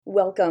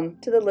Welcome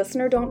to the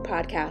Listener Don't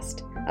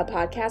Podcast, a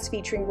podcast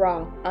featuring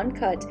raw,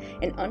 uncut,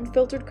 and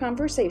unfiltered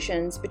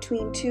conversations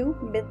between two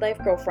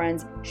midlife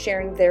girlfriends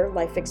sharing their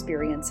life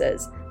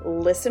experiences.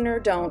 Listener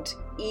don't.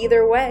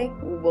 Either way,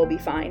 we'll be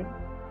fine.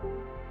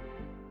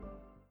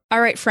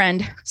 All right,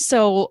 friend.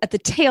 So at the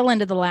tail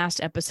end of the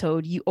last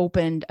episode, you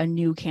opened a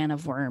new can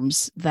of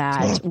worms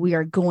that we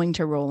are going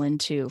to roll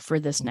into for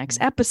this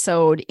next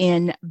episode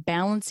in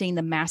balancing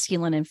the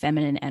masculine and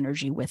feminine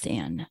energy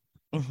within.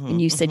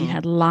 And you said you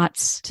had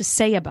lots to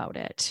say about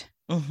it.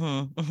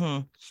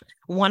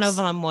 One of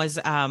them was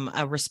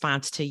a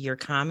response to your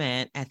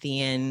comment at the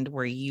end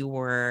where you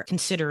were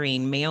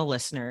considering male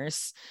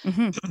listeners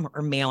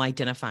or male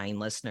identifying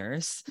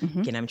listeners.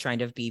 Again, I'm trying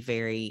to be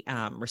very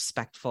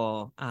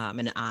respectful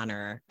and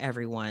honor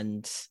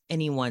anyone's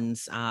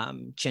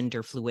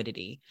gender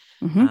fluidity,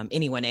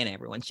 anyone and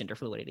everyone's gender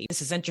fluidity.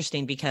 This is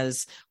interesting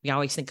because we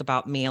always think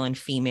about male and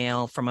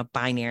female from a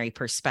binary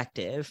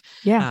perspective.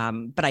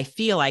 But I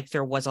feel like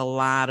there was a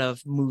lot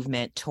of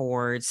movement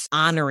towards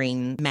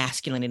honoring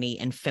masculinity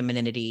and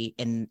femininity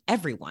in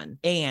everyone.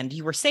 And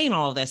you were saying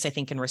all of this, I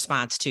think, in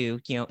response to,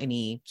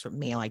 any sort of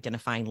male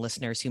identifying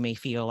listeners who may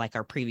feel like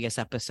our previous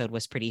episode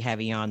was pretty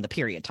heavy on the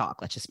period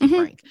talk. Let's just be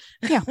frank.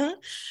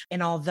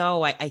 And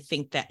although I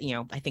think that,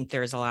 I think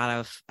there's a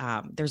lot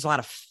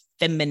of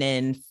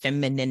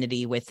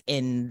femininity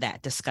within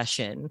that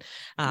discussion.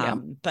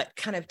 But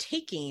kind of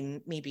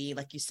taking maybe,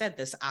 like you said,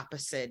 this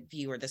opposite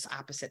view or this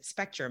opposite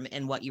spectrum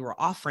and what you were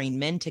offering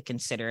men to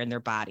consider in their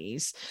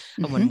bodies.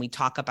 When we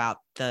talk about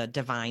the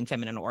divine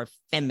feminine or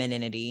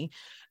femininity,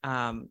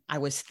 I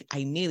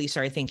immediately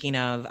started thinking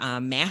of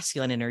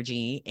masculine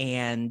energy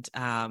and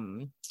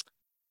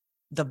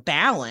the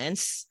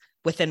balance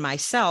within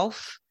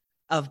myself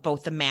of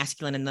both the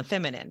masculine and the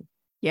feminine.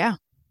 Let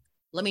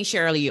me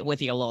share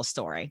with you a little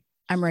story.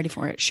 I'm ready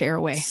for it. Share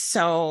away.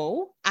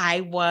 So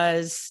I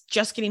was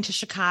just getting to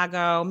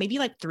Chicago, maybe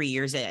like 3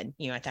 years in.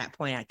 At that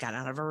point, I got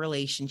out of a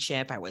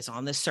relationship. I was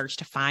on the search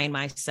to find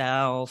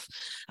myself.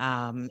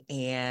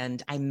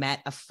 And I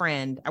met a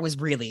friend. I was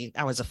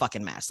a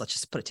fucking mess. Let's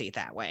just put it to you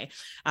that way.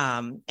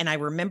 And I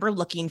remember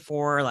looking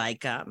for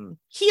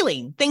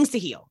healing, things to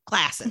heal,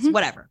 classes,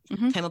 whatever.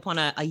 Came upon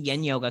a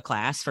yin yoga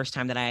class, first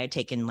time that I had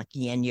taken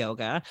yin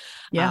yoga.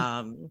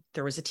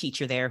 There was a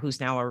teacher there who's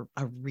now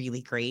a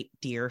really great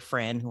dear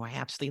friend who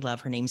I absolutely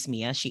love. Her name's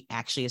Mia. She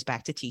actually is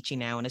back to teaching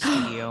now in a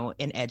studio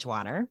in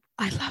Edgewater.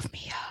 I love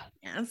Mia.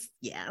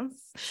 Yes.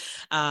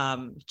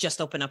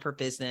 Just opened up her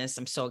business.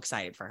 I'm so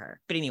excited for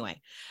her. But anyway,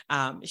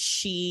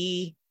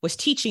 she was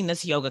teaching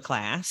this yoga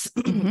class.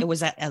 It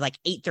was at like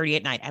 8:30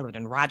 at night. I lived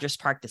in Rogers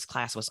Park. This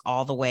class was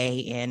all the way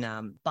in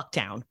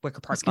Bucktown,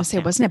 Wicker Park. I was going to say,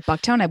 wasn't it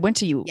Bucktown? I went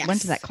to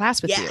that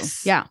class with you.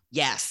 Yeah.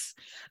 Yes.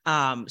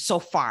 So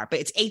far, but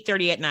it's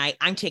 8:30 at night.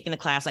 I'm taking the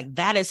class. Like,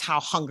 that is how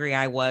hungry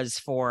I was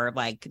for,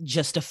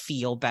 just to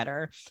feel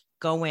better.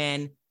 Go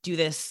in, do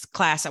this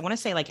class. I want to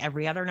say like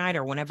every other night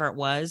or whenever it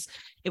was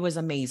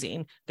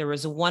amazing. There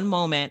was one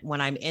moment when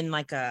I'm in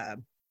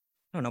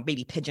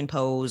baby pigeon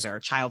pose or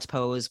child's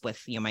pose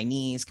with, my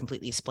knees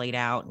completely splayed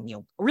out and,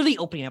 really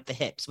opening up the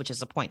hips, which is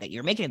the point that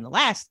you're making in the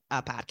last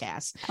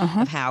podcast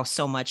of how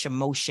so much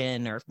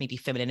emotion or maybe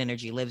feminine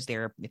energy lives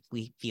there if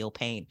we feel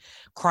pain.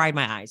 Cried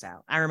my eyes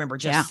out. I remember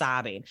just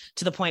sobbing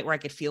to the point where I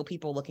could feel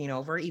people looking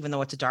over, even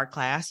though it's a dark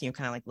class, kind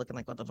of like looking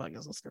like, what the fuck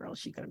is this girl? Is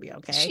she going to be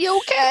okay? She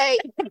okay?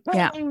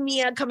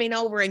 Mia coming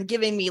over and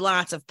giving me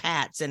lots of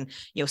pats and,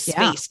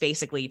 space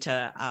basically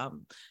to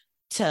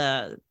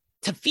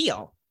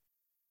feel.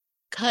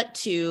 Cut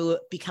to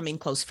becoming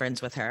close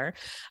friends with her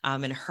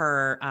and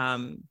her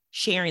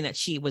sharing that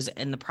she was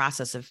in the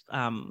process of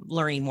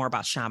learning more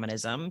about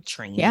shamanism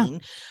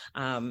training.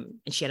 And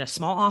she had a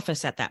small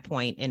office at that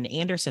point in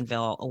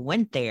Andersonville. I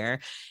went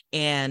there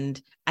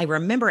and I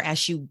remember I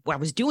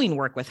was doing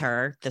work with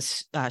her,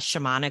 this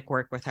shamanic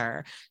work with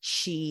her,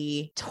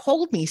 she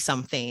told me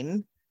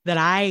something that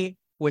I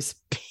was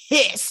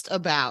pissed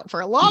about for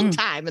a long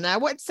time. And I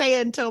wouldn't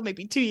say it until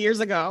maybe 2 years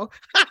ago.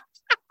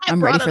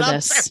 I'm ready for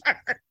this.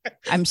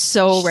 I'm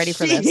so ready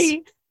for this.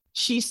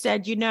 She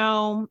said,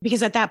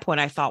 because at that point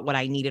I thought what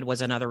I needed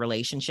was another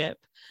relationship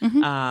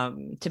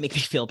to make me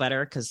feel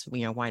better. Cause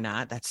why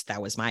not?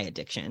 That was my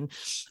addiction.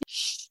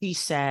 She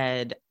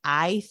said,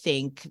 I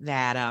think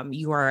that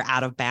you are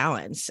out of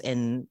balance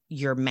and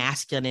your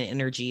masculine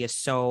energy is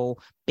so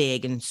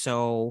big and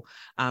so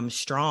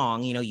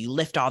strong. You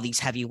lift all these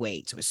heavy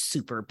weights. It was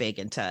super big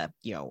into,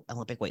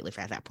 Olympic weightlifting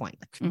at that point.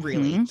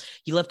 Really,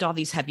 you lift all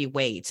these heavy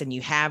weights and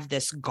you have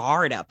this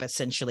guard up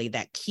essentially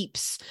that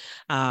keeps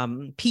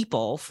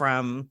people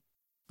from,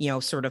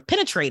 sort of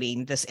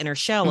penetrating this inner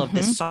shell of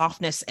this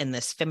softness and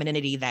this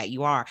femininity that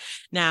you are.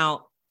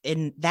 Now,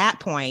 in that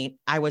point,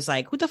 I was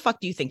like, who the fuck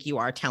do you think you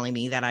are telling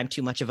me that I'm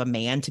too much of a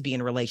man to be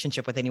in a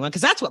relationship with anyone?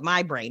 Because that's what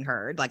my brain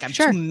heard. Like, I'm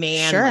too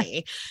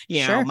manly.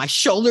 You know, my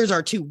shoulders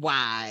are too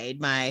wide.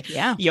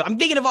 I'm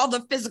thinking of all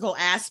the physical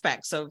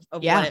aspects of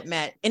what it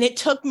meant. And it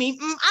took me,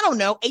 I don't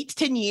know, 8 to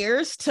 10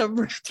 years to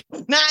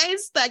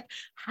recognize like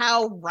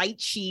how right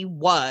she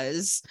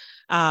was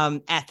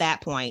at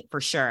that point,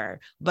 for sure.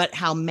 But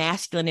how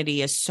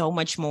masculinity is so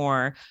much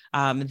more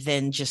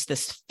than just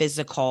this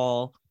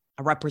physical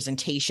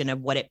representation of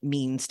what it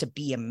means to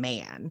be a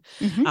man.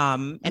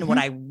 And what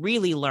I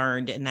really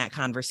learned in that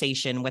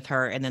conversation with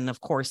her, and then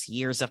of course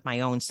years of my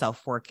own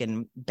self-work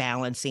and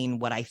balancing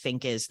what I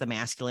think is the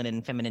masculine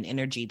and feminine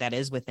energy that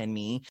is within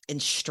me.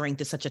 And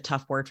strength is such a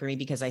tough word for me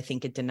because I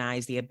think it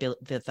denies the ability,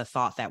 the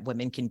thought that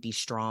women can be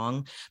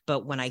strong.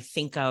 But when I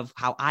think of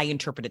how I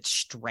interpreted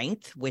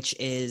strength, which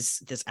is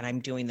this, and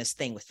I'm doing this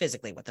thing with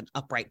physically with an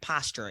upright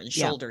posture and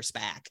shoulders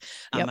back,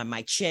 and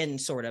my chin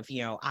sort of,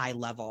 eye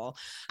level,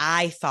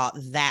 I thought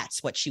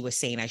that's what she was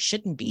saying I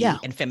shouldn't be.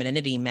 And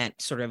femininity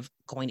meant sort of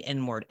going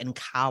inward and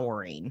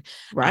cowering,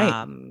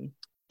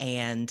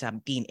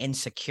 and being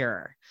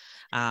insecure.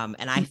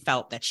 And I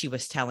felt that she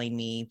was telling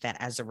me that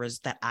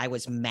that I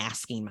was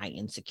masking my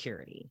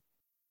insecurity.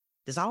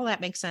 Does all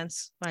that make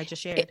sense? What I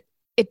just shared?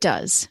 It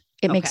does.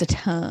 It makes a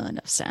ton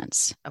of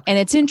sense. And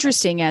it's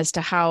interesting as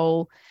to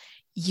how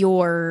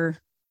your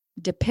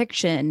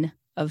depiction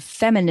of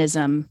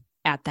feminism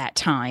at that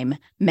time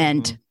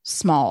meant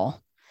small.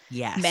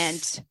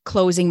 Meant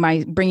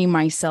bringing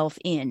myself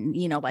in,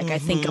 like I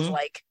think of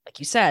like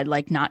you said,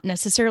 like not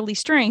necessarily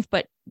strength,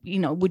 but,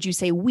 would you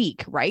say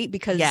weak, right?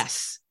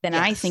 Because then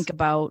I think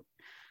about,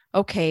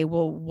 okay,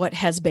 well, what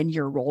has been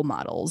your role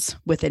models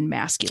within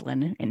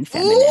masculine and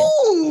feminine?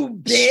 Ooh,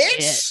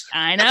 bitch. Shit,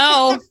 I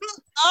know.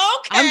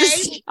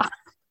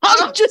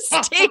 I'm just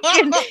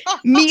taking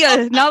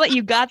Mia. Now that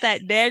you got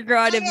that dagger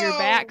out of your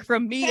back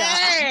from Mia,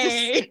 I'm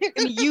just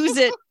gonna use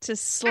it to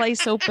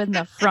slice open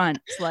the front.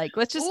 Like,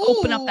 let's just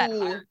open up that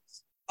heart.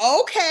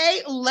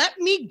 Okay, let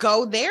me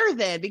go there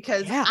then,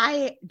 because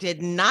I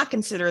did not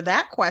consider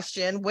that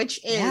question,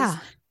 which is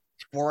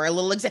for a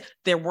little example.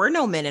 There were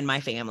no men in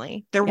my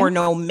family. There were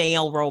no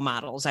male role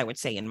models, I would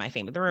say, in my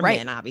family. There were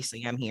men,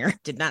 obviously. I'm here.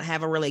 Did not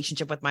have a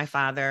relationship with my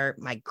father.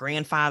 My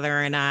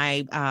grandfather and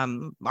I,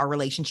 our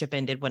relationship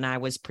ended when I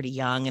was pretty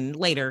young and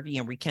later,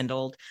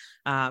 rekindled.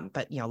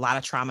 But, a lot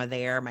of trauma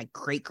there. My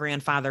great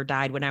grandfather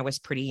died when I was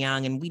pretty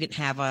young, and we didn't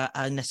have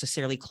a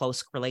necessarily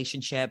close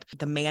relationship.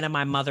 The man in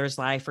my mother's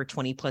life for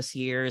 20 plus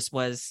years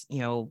was,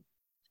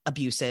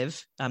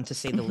 abusive, to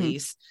say the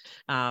least.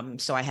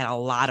 So I had a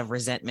lot of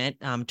resentment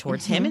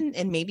towards him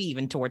and maybe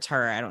even towards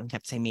her. I don't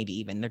have to say maybe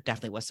even. There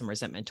definitely was some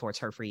resentment towards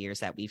her for years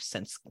that we've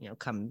since,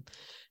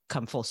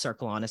 come full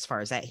circle on as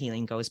far as that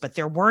healing goes, but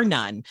there were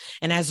none.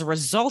 And as a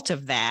result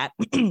of that,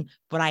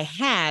 what I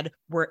had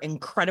were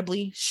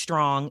incredibly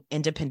strong,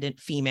 independent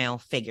female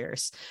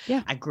figures.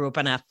 I grew up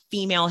in a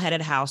female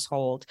headed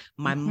household.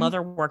 My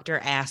mother worked her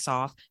ass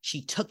off.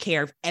 She took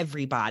care of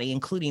everybody,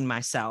 including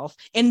myself,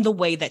 in the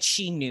way that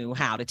she knew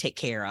how to take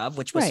care of,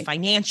 which was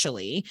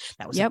financially.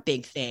 That was a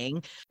big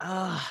thing.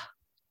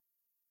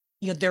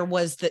 There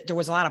was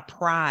a lot of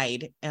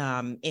pride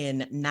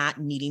in not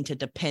needing to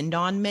depend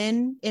on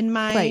men in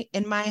my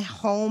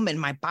home and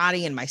my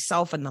body and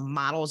myself and the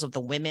models of the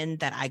women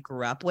that I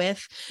grew up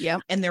with.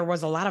 And there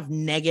was a lot of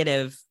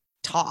negative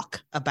talk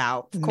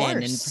about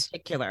men in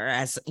particular,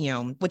 as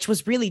which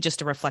was really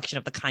just a reflection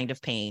of the kind of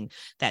pain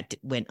that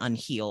went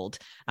unhealed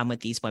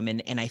with these women,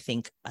 and I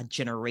think a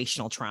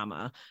generational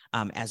trauma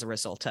as a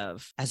result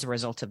of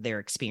their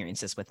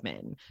experiences with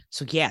men.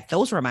 So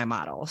those were my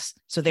models.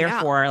 So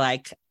therefore,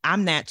 like,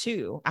 I'm that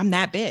too. I'm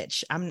that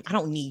bitch. I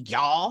don't need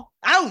y'all.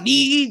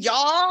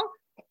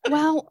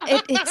 Well,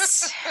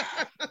 it's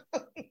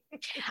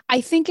I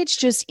think it's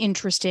just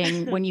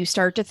interesting when you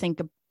start to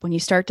think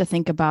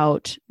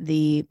about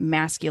the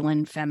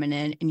masculine,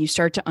 feminine, and you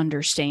start to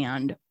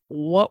understand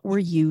what were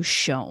you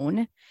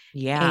shown,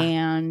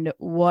 and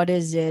what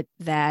is it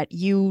that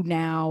you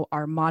now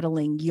are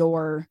modeling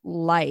your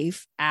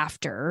life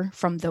after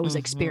from those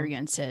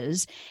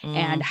experiences,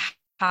 and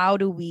how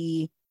do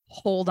we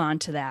hold on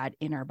to that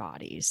in our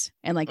bodies?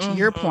 And like to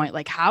your point,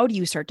 like, how do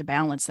you start to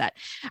balance that?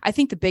 I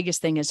think the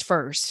biggest thing is,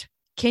 first,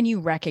 can you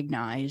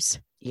recognize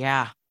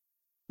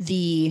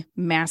the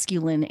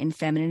masculine and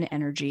feminine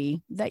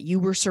energy that you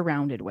were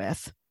surrounded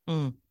with,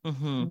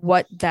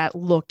 what that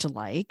looked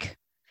like,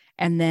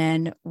 and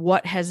then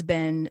what has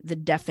been the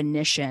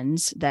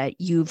definitions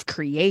that you've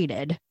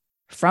created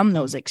from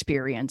those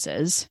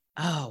experiences?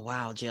 Oh,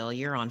 wow, Jill,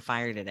 you're on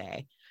fire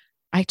today.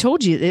 I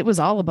told you it was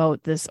all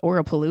about this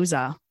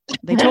Aurapalooza.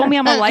 They told me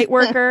I'm a light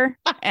worker,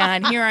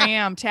 and here I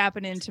am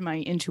tapping into my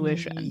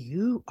intuition.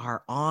 You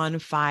are on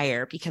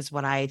fire, because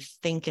what I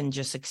think, and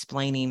just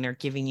explaining or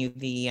giving you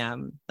the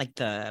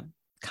the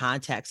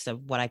context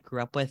of what I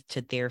grew up with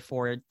to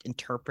therefore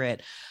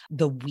interpret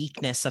the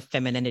weakness of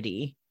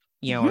femininity,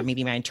 or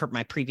maybe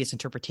my previous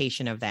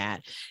interpretation of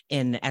that,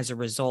 and as a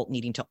result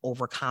needing to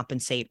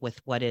overcompensate with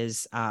what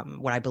is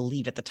what I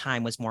believe at the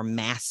time was more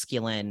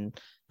masculine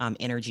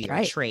energy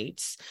or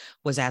traits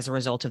was as a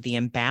result of the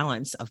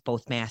imbalance of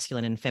both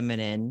masculine and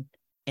feminine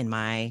in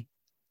my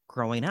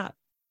growing up.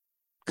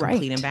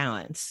 Complete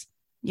imbalance.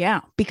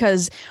 Yeah.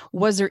 Because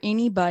was there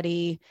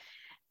anybody,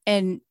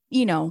 and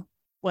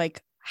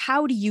like,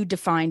 how do you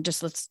define,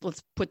 just let's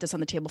put this on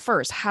the table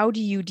first. How do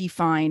you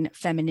define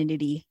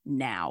femininity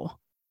now?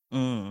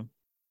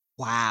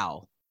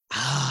 Wow.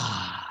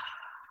 I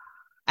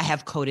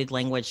have coded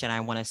language that I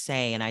want to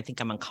say, and I think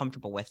I'm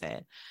uncomfortable with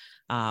it.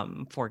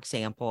 For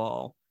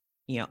example,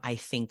 I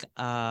think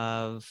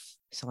of,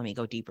 so let me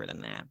go deeper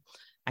than that.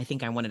 I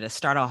think I wanted to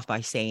start off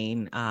by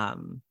saying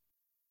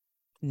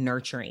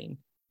nurturing,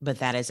 but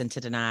that isn't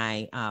to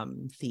deny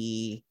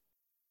the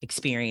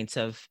experience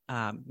of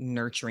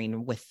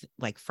nurturing with,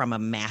 like, from a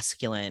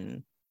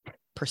masculine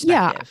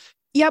perspective.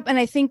 Yeah. Yep. And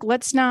I think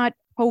let's not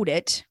code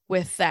it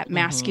with that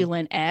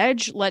masculine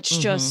edge. Let's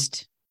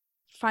just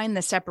find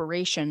the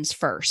separations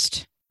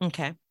first.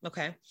 Okay.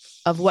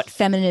 Of what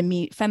feminine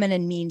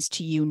means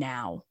to you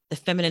now. The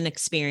feminine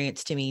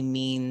experience to me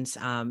means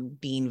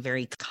being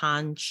very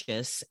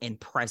conscious and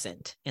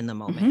present in the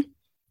moment.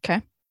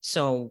 Okay.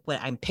 So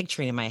what I'm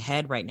picturing in my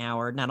head right now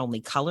are not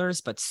only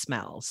colors, but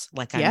smells.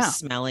 Like I'm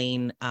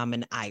smelling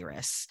an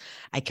iris.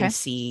 I can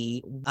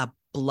see a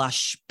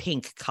blush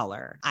pink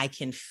color. I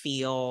can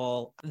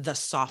feel the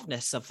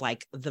softness of,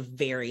 like, the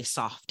very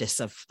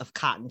softest of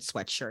cotton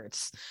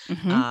sweatshirts.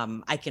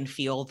 I can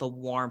feel the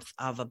warmth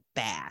of a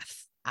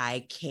bath.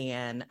 I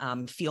can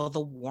feel the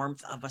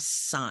warmth of a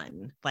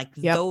sun. Like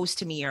those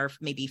to me are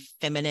maybe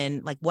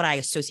feminine, like what I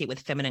associate with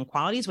feminine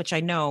qualities, which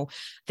I know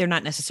they're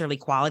not necessarily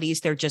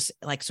qualities. They're just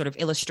like sort of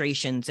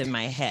illustrations in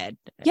my head.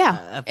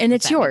 Yeah. And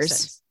it's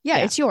yours. Yeah,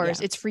 it's yours.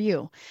 Yeah. It's for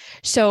you.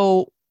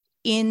 So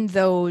in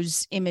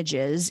those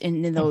images,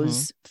 in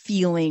those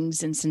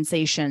feelings and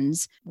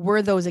sensations,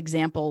 were those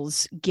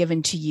examples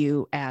given to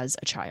you as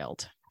a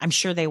child? I'm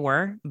sure they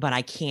were, but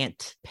I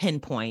can't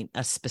pinpoint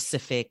a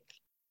specific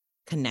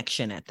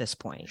connection at this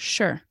point.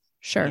 Sure.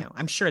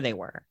 I'm sure they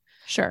were.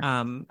 Sure.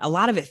 A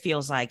lot of it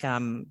feels like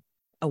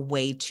a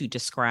way to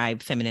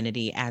describe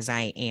femininity as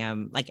I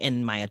am, like,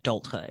 in my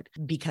adulthood,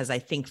 because I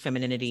think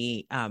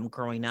femininity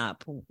growing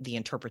up, the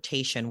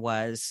interpretation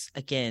was,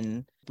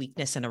 again,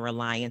 weakness and a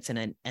reliance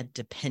and a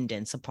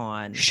dependence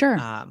upon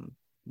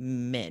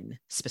men,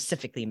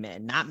 specifically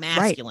men, not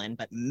masculine,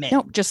 but men.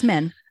 No, just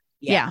men.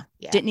 Yeah.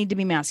 Didn't need to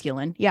be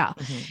masculine. Yeah.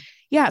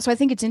 Yeah. So I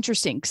think it's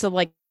interesting. So,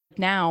 like,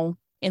 now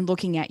in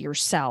looking at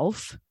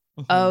yourself,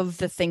 of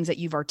the things that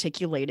you've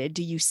articulated,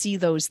 do you see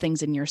those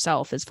things in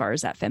yourself as far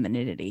as that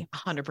femininity?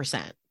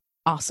 100%.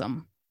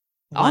 Awesome.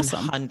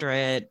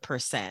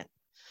 100%.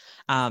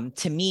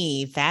 To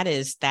me, that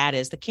is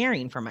the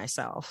caring for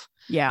myself.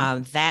 Yeah.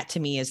 That to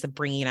me is the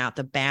bringing out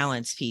the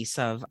balance piece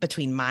of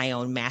between my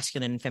own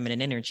masculine and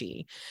feminine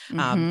energy.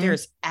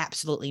 There's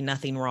absolutely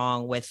nothing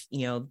wrong with,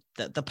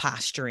 the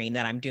posturing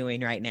that I'm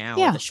doing right now,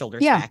 or the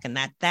shoulders back. And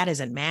that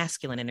isn't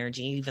masculine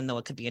energy, even though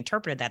it could be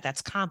interpreted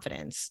that's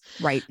confidence.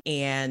 Right.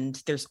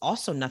 And there's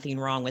also nothing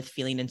wrong with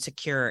feeling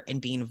insecure and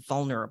being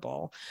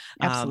vulnerable.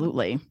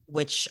 Absolutely.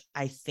 Which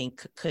I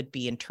think could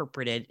be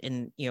interpreted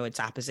in, its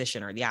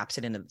opposition, or the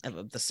opposite end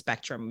of the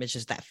spectrum, which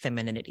is that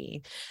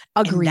femininity.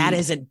 Agreed. And that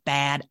isn't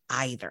bad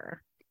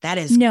either. That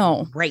is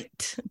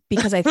great.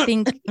 Because I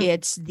think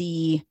it's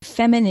the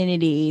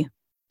femininity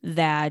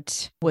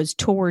that was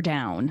tore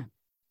down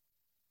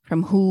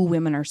from who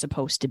women are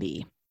supposed to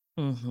be.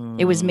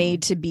 It was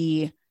made to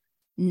be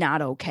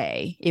not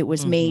okay. It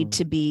was made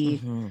to be,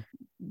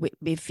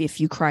 if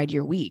you cried,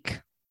 you're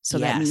weak. So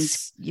that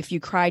means if you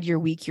cried, you're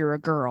weak, you're a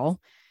girl.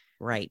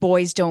 Right.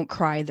 Boys don't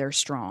cry, they're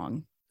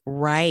strong.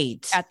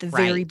 Right. At the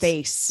very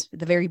base,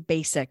 the very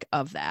basic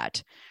of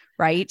that.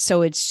 Right.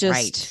 So it's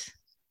just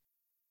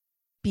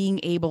being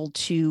able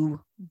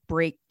to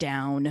break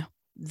down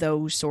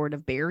those sort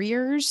of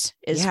barriers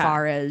as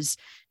far as,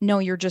 no,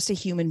 you're just a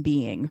human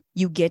being.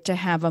 You get to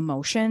have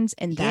emotions,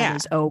 and that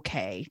is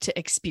okay to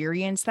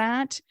experience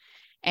that,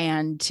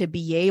 and to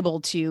be able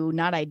to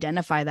not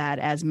identify that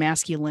as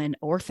masculine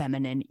or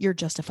feminine. You're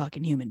just a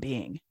fucking human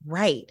being.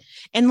 Right.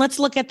 And let's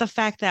look at the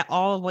fact that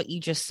all of what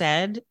you just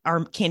said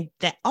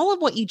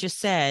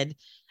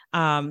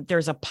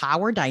there's a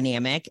power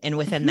dynamic, and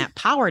within that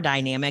power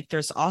dynamic,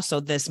 there's also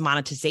this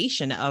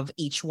monetization of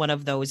each one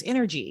of those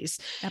energies.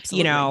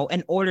 Absolutely.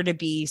 In order to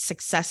be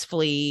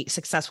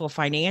successful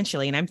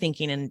financially. And I'm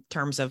thinking in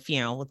terms of,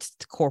 it's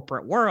the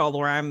corporate world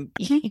where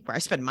where I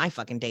spend my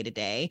fucking day to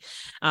day.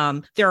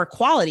 There are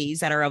qualities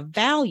that are of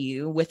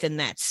value within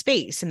that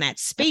space, and that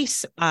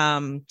space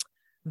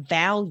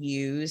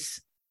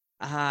values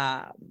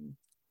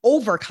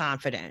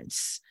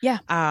overconfidence. Yeah.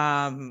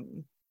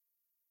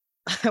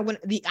 When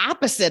the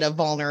opposite of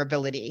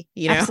vulnerability,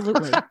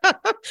 Absolutely.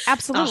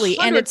 100%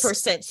 and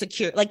it's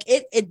secure. Like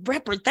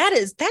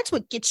that's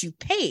what gets you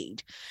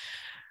paid.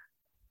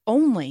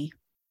 Only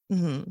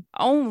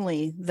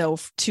though,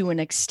 to an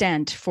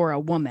extent for a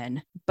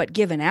woman, but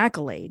given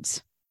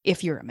accolades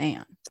if you're a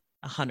man.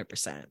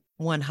 100%.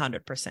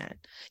 100%.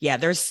 Yeah,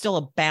 there's still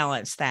a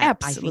balance that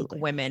Absolutely. I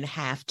think women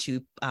have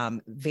to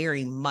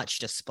very much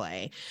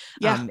display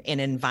in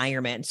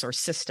environments or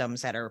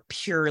systems that are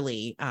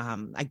purely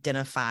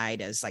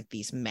identified as like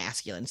these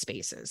masculine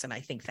spaces. And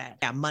I think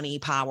that money,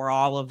 power,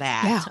 all of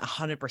that,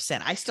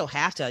 100%. I still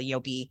have to,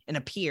 be and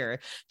appear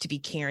to be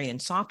caring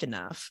and soft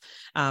enough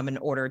in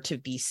order to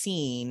be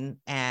seen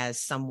as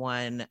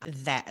someone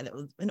that,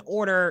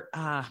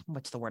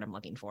 what's the word I'm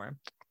looking for?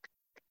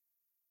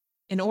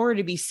 In order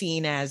to be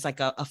seen as like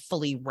a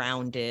fully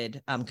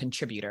rounded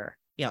contributor,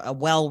 a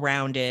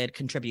well-rounded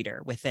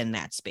contributor within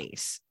that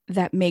space.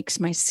 That makes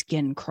my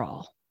skin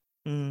crawl.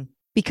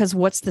 Because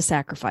what's the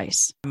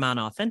sacrifice? I'm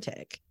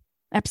unauthentic.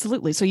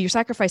 Absolutely. So you're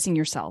sacrificing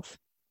yourself.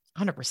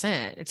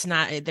 100%. It's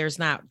not, there's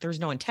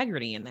no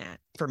integrity in that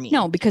for me.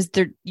 No, because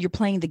you're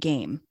playing the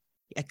game.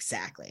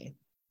 Exactly.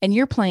 And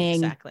you're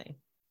playing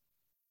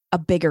a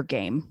bigger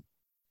game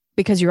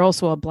because you're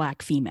also a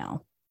Black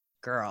female.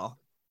 Girl.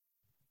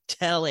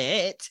 Tell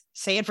it.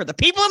 Say it for the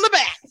people in the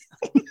back.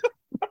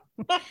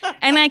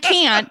 And I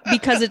can't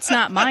because it's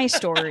not my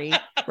story,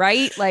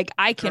 right? Like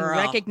I can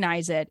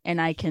recognize it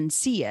and I can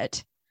see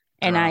it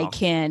and I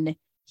can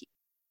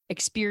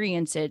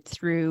experience it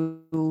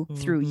through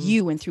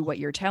you and through what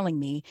you're telling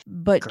me,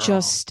 but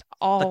just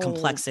all the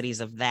complexities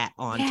of that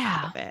on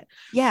top of it.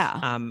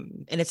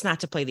 And it's not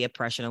to play the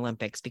oppression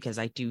Olympics, because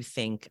I do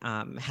think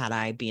had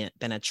I been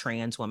a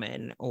trans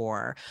woman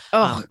or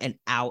an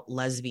out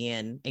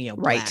lesbian,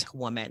 Black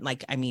woman,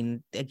 like, I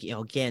mean,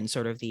 again,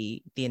 sort of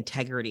the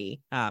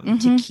integrity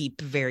to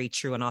keep very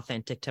true and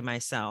authentic to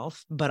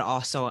myself, but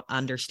also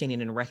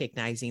understanding and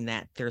recognizing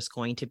that there's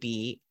going to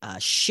be a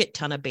shit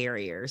ton of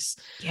barriers.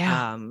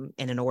 And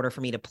in order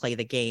for me to play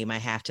the game, I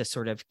have to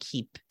sort of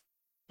keep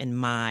in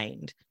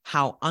mind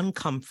how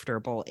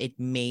uncomfortable it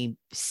may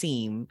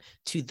seem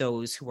to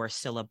those who are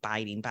still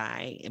abiding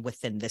by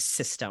within this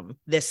system,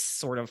 this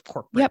sort of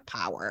corporate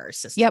power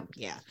system.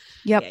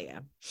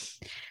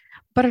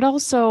 But it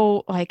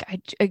also, like,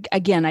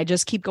 I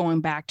just keep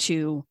going back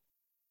to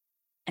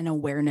an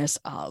awareness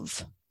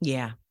of,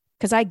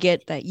 because I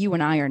get that you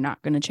and I are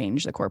not going to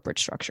change the corporate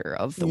structure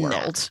of the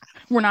world.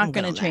 We're not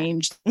going to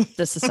change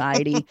the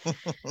society,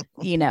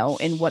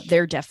 and what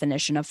their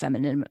definition of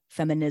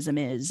feminism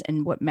is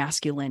and what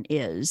masculine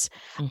is.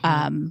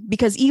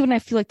 Because even I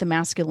feel like the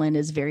masculine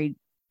is very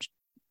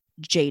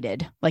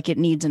jaded, like it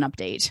needs an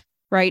update,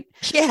 right?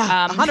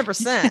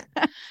 100%.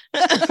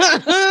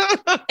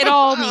 It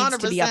all needs 100%.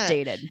 To be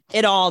updated.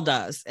 It all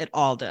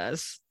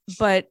does.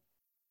 But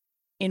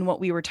in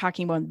what we were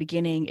talking about in the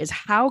beginning is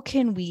how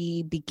can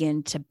we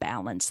begin to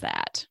balance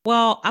that?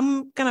 Well,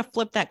 I'm going to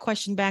flip that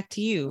question back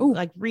to you.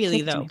 Like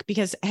really though,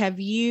 because have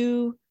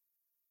you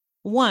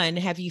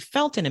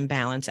felt an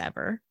imbalance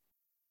ever?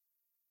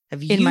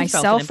 Have you in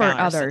myself or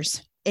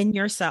others? In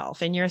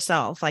yourself,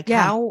 like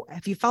how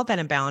have you felt that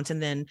imbalance?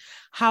 And then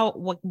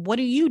what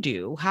do you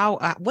do?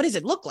 What does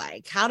it look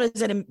like? What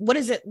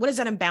does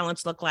that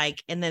imbalance look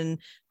like? And then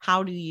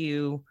how do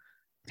you,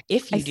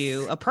 if you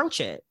do,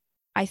 approach it?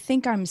 I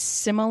think I'm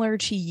similar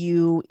to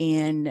you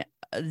in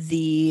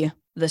the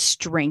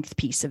strength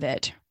piece of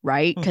it,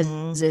 right?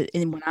 Because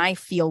when I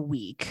feel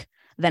weak,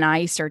 then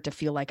I start to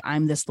feel like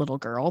I'm this little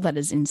girl that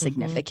is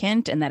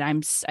insignificant and that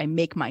I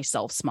make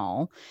myself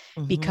small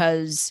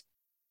because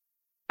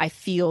I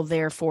feel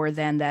therefore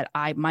then that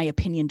my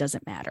opinion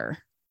doesn't matter.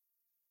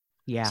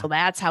 So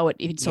that's how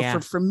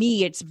for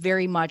me, it's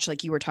very much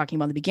like you were talking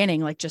about in the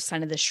beginning, like just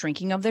kind of the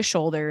shrinking of the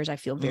shoulders. I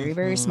feel very,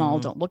 very small.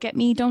 Don't look at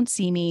me. Don't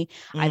see me.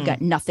 I've got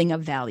nothing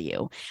of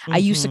value. I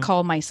used to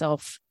call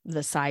myself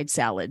the side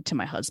salad to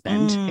my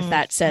husband, if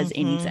that says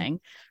anything,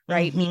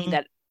 right? Meaning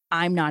that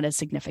I'm not as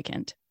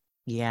significant.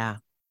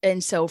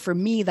 And so for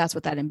me, that's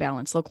what that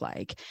imbalance looked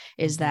like,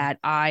 is that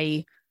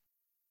I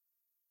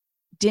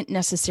didn't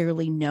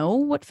necessarily know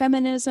what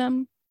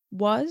feminism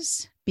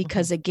was.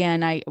 Because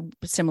again,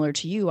 similar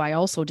to you, I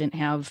also didn't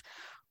have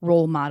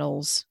role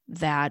models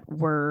that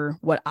were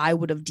what I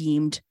would have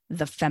deemed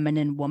the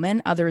feminine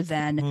woman, other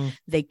than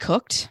they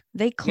cooked,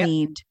 they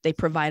cleaned, they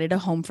provided a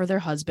home for their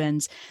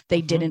husbands,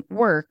 they didn't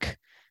work,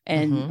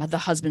 and the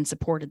husband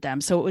supported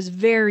them. So it was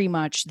very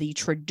much the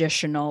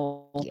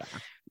traditional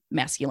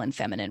masculine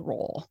feminine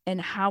role. And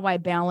how I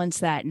balance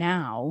that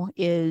now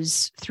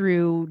is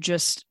through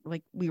just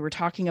like we were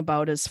talking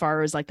about, as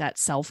far as like that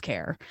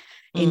self-care.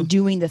 In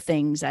doing the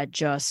things that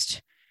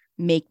just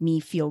make me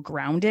feel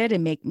grounded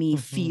and make me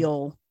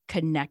feel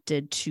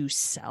connected to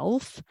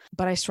self.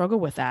 But I struggle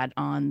with that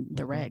on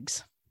the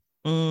regs.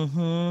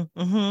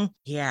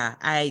 Yeah,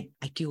 I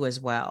do as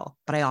well.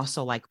 But I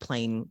also like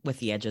playing with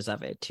the edges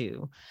of it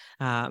too.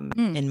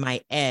 And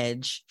my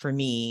edge for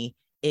me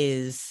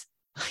is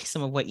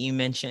some of what you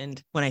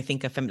mentioned when I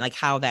think of like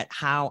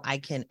how I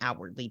can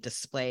outwardly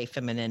display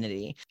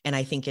femininity. And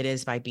I think it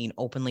is by being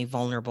openly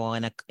vulnerable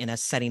in a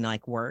setting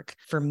like work.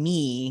 For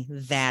me,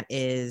 that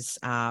is,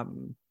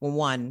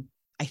 one,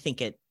 I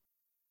think it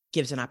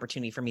gives an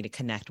opportunity for me to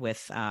connect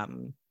with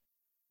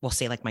well,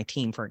 say like my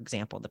team, for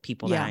example, the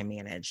people that I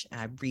manage.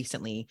 I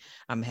recently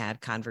had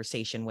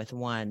conversation with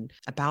one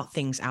about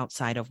things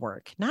outside of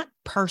work, not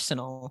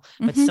personal,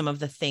 but some of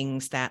the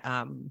things that,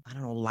 I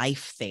don't know,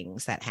 life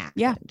things that happened.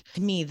 Yeah.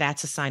 To me,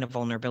 that's a sign of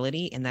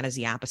vulnerability. And that is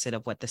the opposite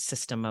of what the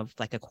system of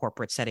like a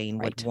corporate setting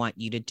would want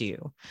you to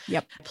do.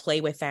 Yep.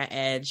 Play with that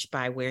edge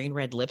by wearing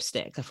red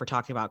lipstick. If we're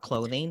talking about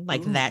clothing,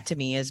 like that to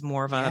me is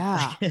more of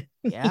a,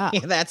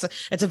 that's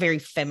a very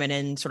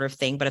feminine sort of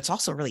thing, but it's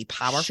also really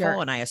powerful.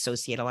 Sure. And I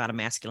associate a lot of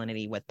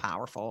masculinity with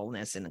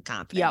powerfulness and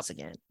confidence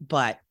again.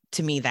 But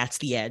to me, that's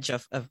the edge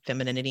of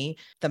femininity.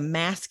 The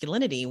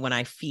masculinity, when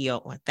I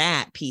feel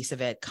that piece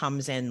of it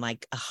comes in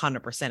like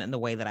 100% in the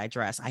way that I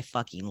dress. I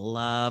fucking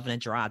love an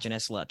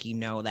androgynous look. You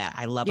know that.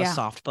 I love a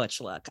soft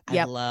butch look.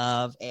 I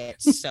love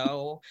it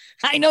so.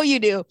 I know you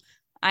do.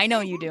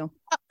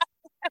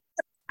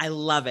 I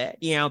love it,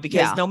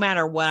 because no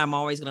matter what, I'm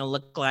always going to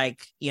look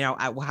like,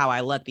 how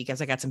I look,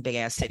 because I got some big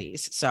ass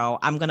titties. So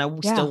I'm going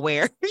to still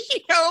wear,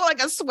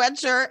 like a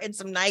sweatshirt and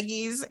some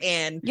Nikes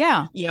and,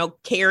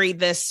 carry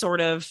this sort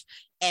of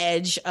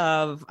edge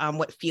of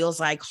what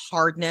feels like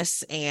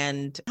hardness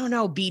and I don't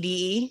know,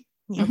 BDE,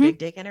 big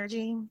dick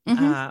energy. But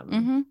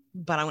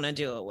I want to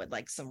do it with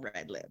like some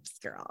red lips,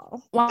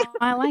 girl. Well,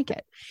 I like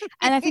it.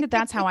 And I think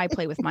that's how I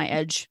play with my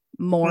edge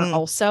more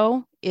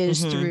also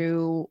is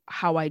through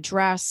how I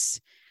dress,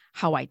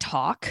 how I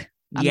talk.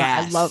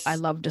 I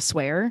love to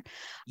swear.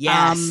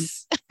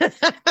 Yes.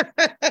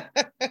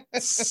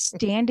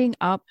 Standing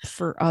up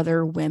for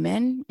other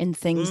women and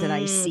things that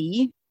I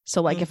see.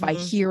 So like if I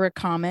hear a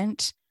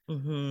comment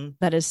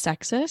that is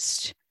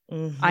sexist,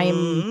 I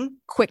am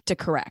quick to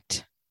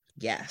correct.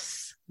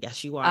 Yes,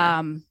 you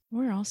are.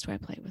 Where else do I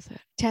play with it?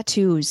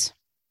 Tattoos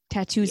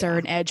are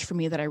an edge for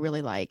me that I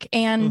really like.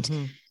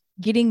 And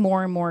getting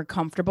more and more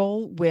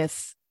comfortable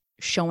with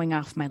showing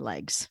off my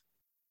legs.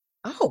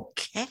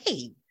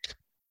 Okay.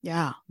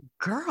 Yeah.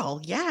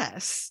 Girl,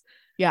 yes.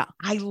 Yeah.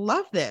 I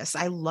love this.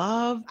 I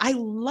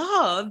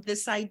love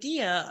this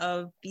idea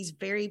of these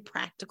very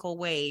practical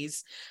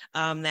ways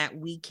that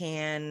we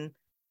can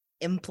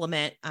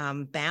implement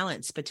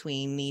balance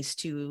between these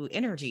two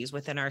energies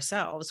within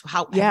ourselves,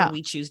 however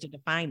we choose to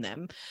define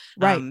them.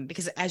 Right.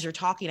 Because as you're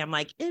talking, I'm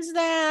like, is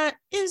that?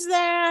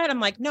 I'm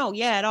like, no,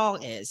 it all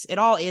is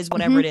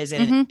whatever it is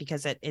in it,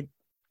 because it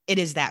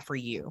is that for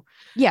you.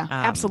 Yeah,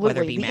 absolutely.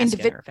 Whether it be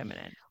masculine or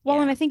feminine.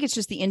 Well, and I think it's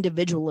just the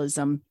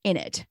individualism in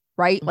it,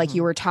 right? Like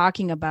you were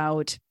talking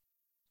about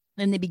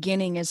in the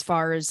beginning, as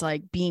far as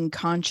like being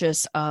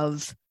conscious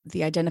of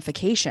the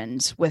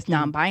identifications with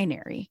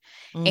non-binary.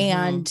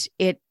 And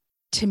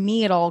to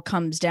me, it all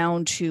comes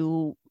down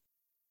to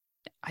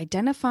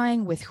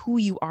identifying with who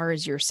you are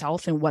as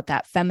yourself and what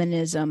that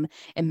feminism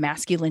and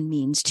masculine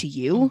means to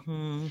you,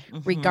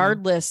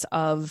 regardless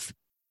of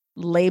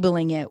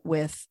labeling it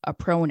with a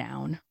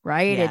pronoun,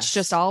 right? Yes. It's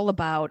just all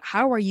about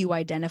how are you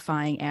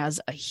identifying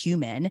as a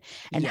human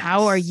and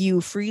how are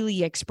you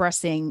freely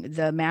expressing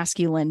the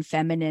masculine,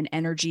 feminine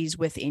energies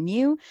within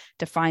you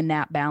to find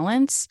that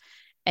balance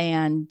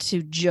and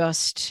to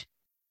just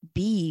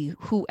be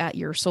who at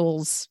your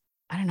soul's,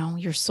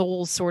 your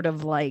soul's sort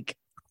of like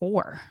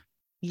core.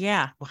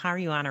 Yeah. Well, how are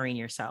you honoring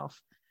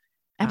yourself?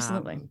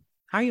 Absolutely.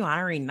 How are you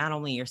honoring not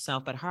only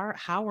yourself, but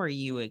how are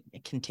you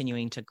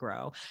continuing to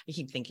grow? I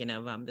keep thinking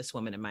of this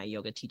woman in my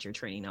yoga teacher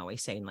training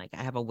always saying, like,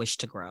 I have a wish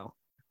to grow.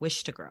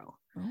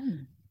 Oh.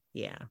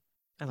 Yeah.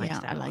 I like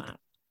that a lot.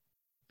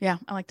 Yeah,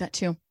 I like that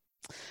too.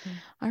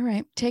 All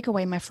right.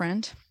 Takeaway, my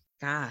friend.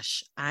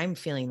 Gosh, I'm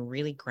feeling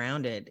really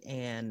grounded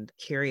and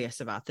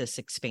curious about this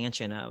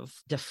expansion of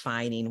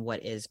defining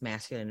what is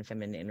masculine and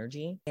feminine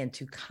energy, and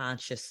to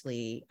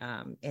consciously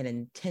and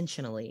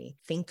intentionally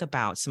think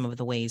about some of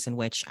the ways in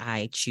which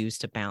I choose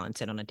to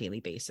balance it on a daily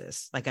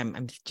basis. Like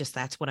I'm just,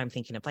 that's what I'm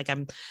thinking of. Like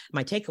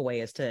my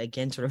takeaway is to,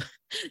 again, sort of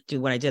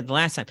do what I did the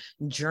last time,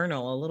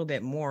 journal a little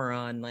bit more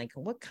on like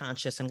what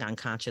conscious and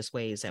unconscious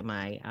ways am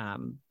I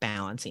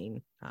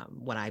balancing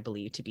what I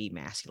believe to be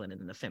masculine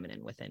and the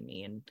feminine within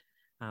me, and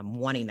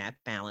wanting that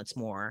balance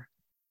more.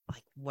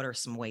 Like, what are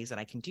some ways that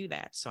I can do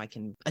that so I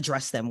can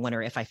address them when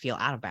or if I feel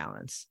out of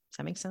balance? Does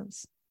that make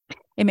sense?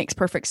 It makes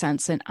perfect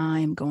sense. And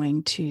I'm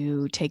going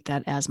to take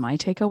that as my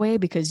takeaway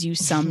because you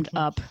summed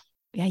up.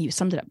 Yeah, you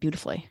summed it up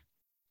beautifully.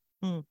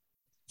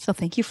 So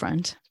thank you,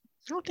 friend.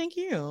 Oh, thank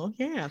you.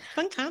 Yeah.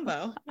 Fun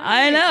combo.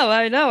 I know.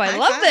 I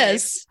love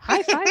this.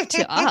 High five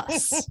to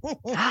us.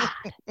 God.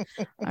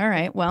 All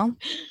right. Well,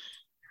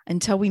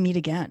 until we meet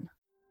again.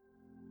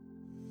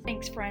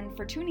 Thanks, friend,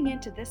 for tuning in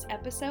to this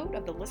episode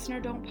of the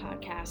Listener Don't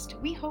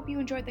podcast. We hope you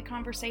enjoyed the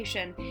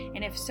conversation,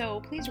 and if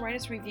so, please write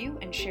us a review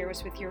and share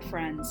us with your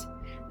friends.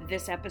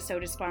 This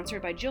episode is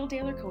sponsored by Jill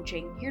Daylor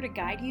Coaching, here to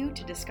guide you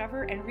to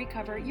discover and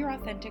recover your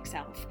authentic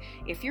self.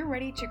 If you're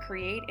ready to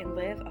create and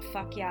live a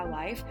fuck yeah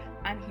life,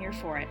 I'm here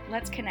for it.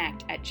 Let's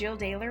connect at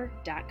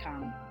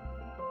jilldaylor.com.